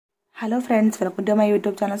Hello friends, welcome to my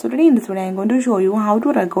YouTube channel. So today in this video I am going to show you how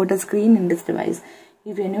to record a screen in this device.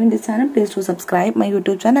 If you are new in this channel, please do subscribe my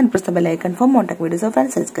YouTube channel and press the bell icon for more tech videos. So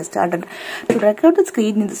friends, let's get started. To record the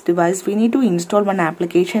screen in this device, we need to install one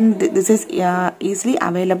application. This is easily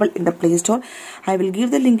available in the Play Store. I will give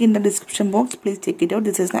the link in the description box. Please check it out.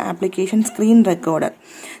 This is the application Screen Recorder.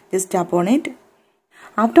 Just tap on it.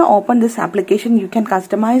 After open this application, you can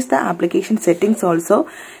customize the application settings also.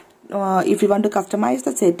 If you want to customize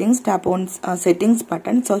the settings, tap on settings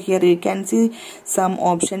button. So here you can see some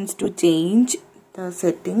options to change the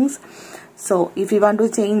settings. So if you want to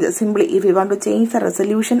change the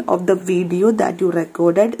resolution of the video that you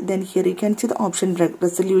recorded, then here you can see the option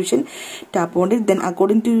resolution. Tap on it. Then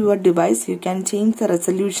according to your device, you can change the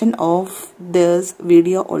resolution of this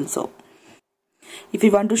video also. If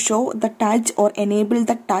you want to show the touch or enable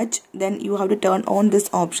the touch, then you have to turn on this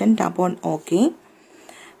option. Tap on OK.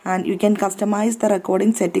 And you can customize the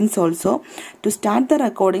recording settings also. To start the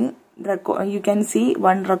recording, you can see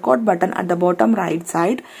one record button at the bottom right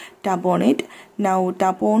side. Tap on it. Now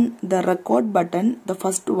tap on the record button, the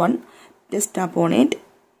first one. Just tap on it.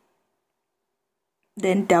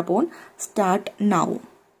 Then tap on start now.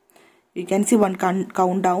 You can see one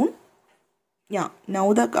countdown. Yeah,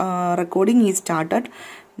 now the recording is started.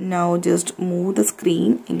 Now just move the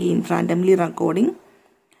screen again, randomly recording.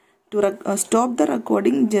 To stop the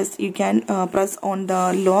recording, just you can press on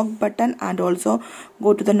the log button and also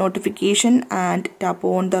go to the notification and tap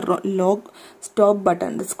on the log stop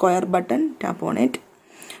button, the square button. Tap on it.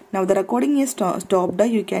 Now the recording is stopped.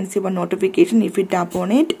 You can see one notification. If you tap on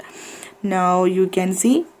it, now you can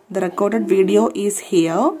see the recorded video is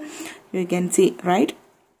here. You can see, right?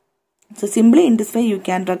 So simply in this way you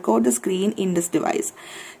can record the screen in this device.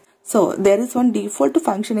 So there is one default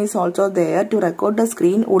function is also there to record the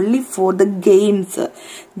screen only for the games.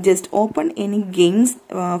 Just open any games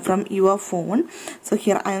from your phone. So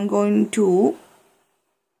here I am going to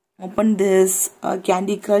open this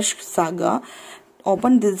Candy Crush Saga.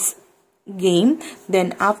 Open this game.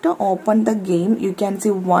 Then after open the game, you can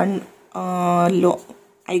see one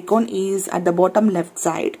icon is at the bottom left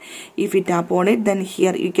side. If you tap on it, then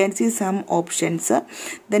here you can see some options.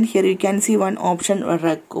 Then here you can see one option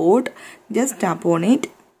record. Just tap on it.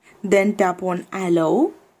 Then tap on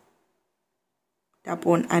allow. Tap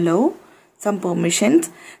on allow. Some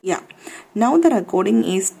permissions. Yeah. Now the recording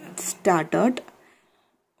is started.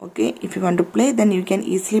 Okay. If you want to play, then you can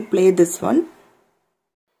easily play this one.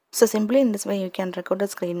 So simply in this way you can record the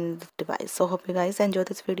screen in this device. So hope you guys enjoy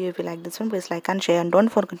this video. If you like this one, please like and share, and don't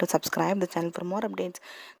forget to subscribe the channel for more updates.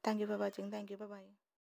 Thank you for watching. Thank you. Bye bye.